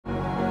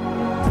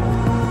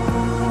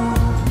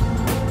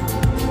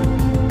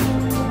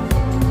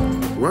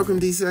Welcome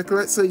DC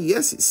Acolytes. So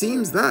yes, it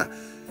seems that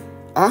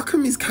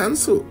Arkham is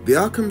cancelled. The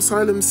Arkham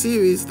Asylum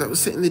series that was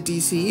set in the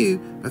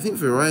DCU, I think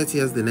Variety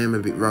has the name a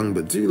bit wrong,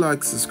 but do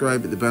like,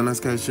 subscribe, hit the bell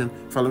notification,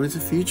 follow me to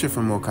future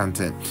for more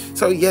content.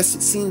 So yes,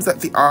 it seems that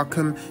the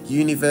Arkham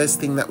universe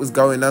thing that was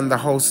going on, the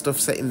whole stuff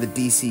set in the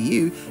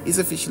DCU, is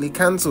officially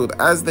cancelled,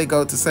 as they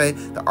go to say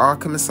the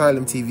Arkham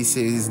Asylum TV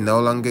series is no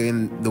longer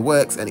in the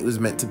works and it was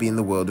meant to be in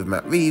the world of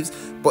Matt Reeves,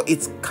 but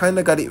it's kind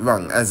of got it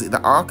wrong, as the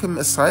Arkham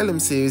Asylum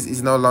series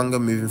is no longer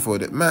moving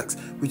forward at Max,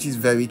 which is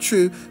very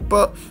true,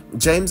 but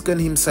James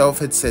Gunn himself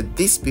had said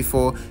this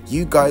before: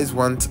 you guys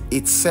want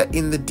it set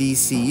in the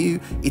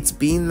DCU. It's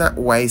been that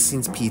way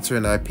since Peter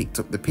and I picked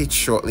up the pitch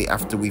shortly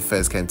after we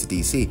first came to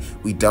DC.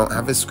 We don't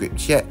have a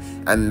script yet,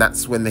 and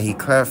that's when he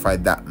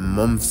clarified that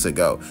months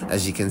ago.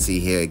 As you can see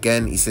here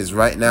again, he says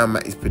right now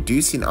Matt is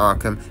producing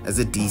Arkham as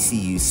a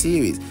DCU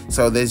series,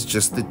 so there's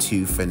just the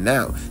two for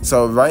now.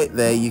 So right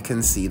there you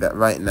can see that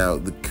right now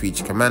the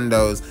Creature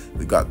Commandos,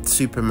 we got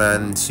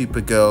Superman,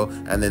 Supergirl,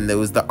 and then there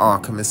was the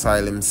Arkham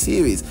Asylum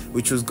series,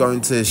 which was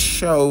going to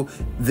show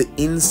the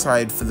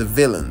inside for the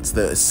villains,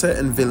 the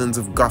certain villains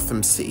of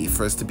Gotham City,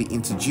 for us to be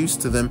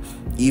introduced to them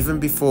even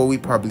before we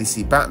probably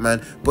see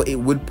Batman, but it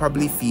would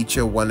probably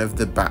feature one of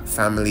the Bat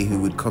family who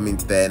would come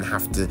into there and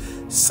have to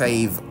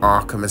save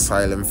Arkham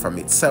Asylum from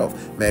itself.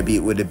 Maybe it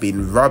would have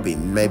been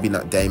Robin, maybe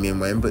not Damian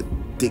Wayne, but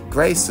Dick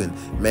Grayson.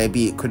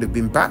 Maybe it could have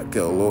been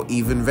Batgirl or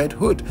even Red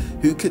Hood.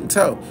 Who can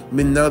tell?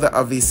 We know that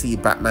obviously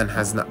Batman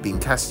has not been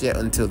cast yet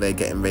until they're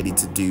getting ready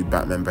to do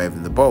Batman Brave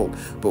and the Bold.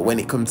 But when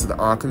it comes to the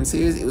Arkham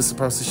series, it was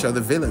supposed to show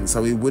the villains.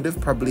 So we would have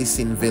probably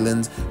seen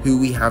villains who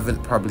we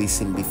haven't probably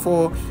seen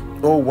before,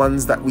 or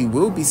ones that we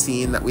will be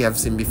seeing that we have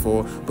seen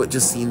before, but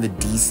just seeing the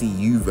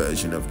DCU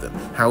version of them.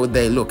 How would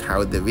they look? How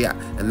would they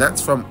react? And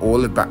that's from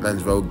all of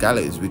Batman's rogue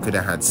galleries. We could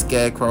have had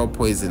Scarecrow,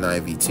 Poison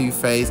Ivy,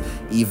 Two-Face,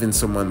 even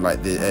someone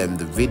like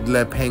the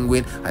Riddler,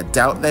 Penguin. I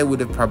doubt they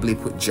would have probably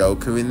put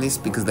Joker in this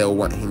because they'll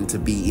want him to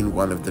be in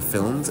one of the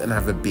films and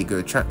have a bigger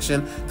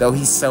attraction, though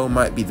his cell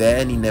might be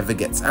there and he never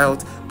gets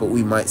out, but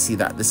we might see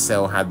that the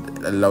cell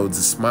had loads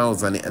of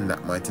smiles on it and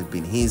that might have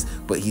been his,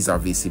 but he's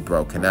obviously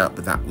broken out,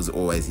 but that was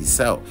always his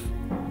cell.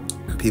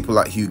 People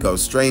like Hugo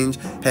Strange,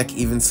 heck,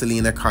 even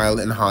Selena Kyle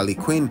and Harley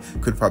Quinn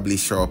could probably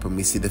show up and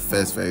we see the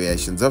first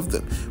variations of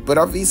them. But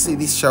obviously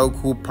this show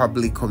could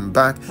probably come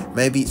back.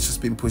 Maybe it's just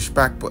been pushed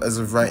back, but as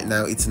of right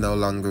now it's no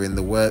longer in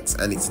the works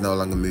and it's no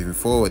longer moving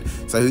forward.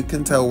 So who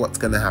can tell what's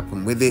going to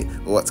happen with it,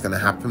 or what's going to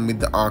happen with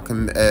the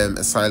Arkham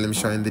Asylum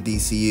show in the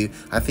DCU.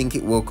 I think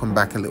it will come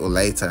back a little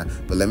later,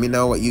 but let me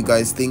know what you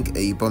guys think. Are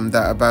you bummed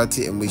out about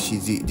it, and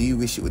do you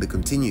wish it would have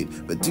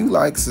continued? But do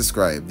like,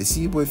 subscribe. This is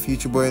your boy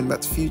Future Boy, and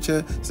back to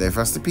future. Stay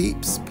fast,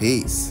 peeps.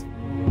 Peace.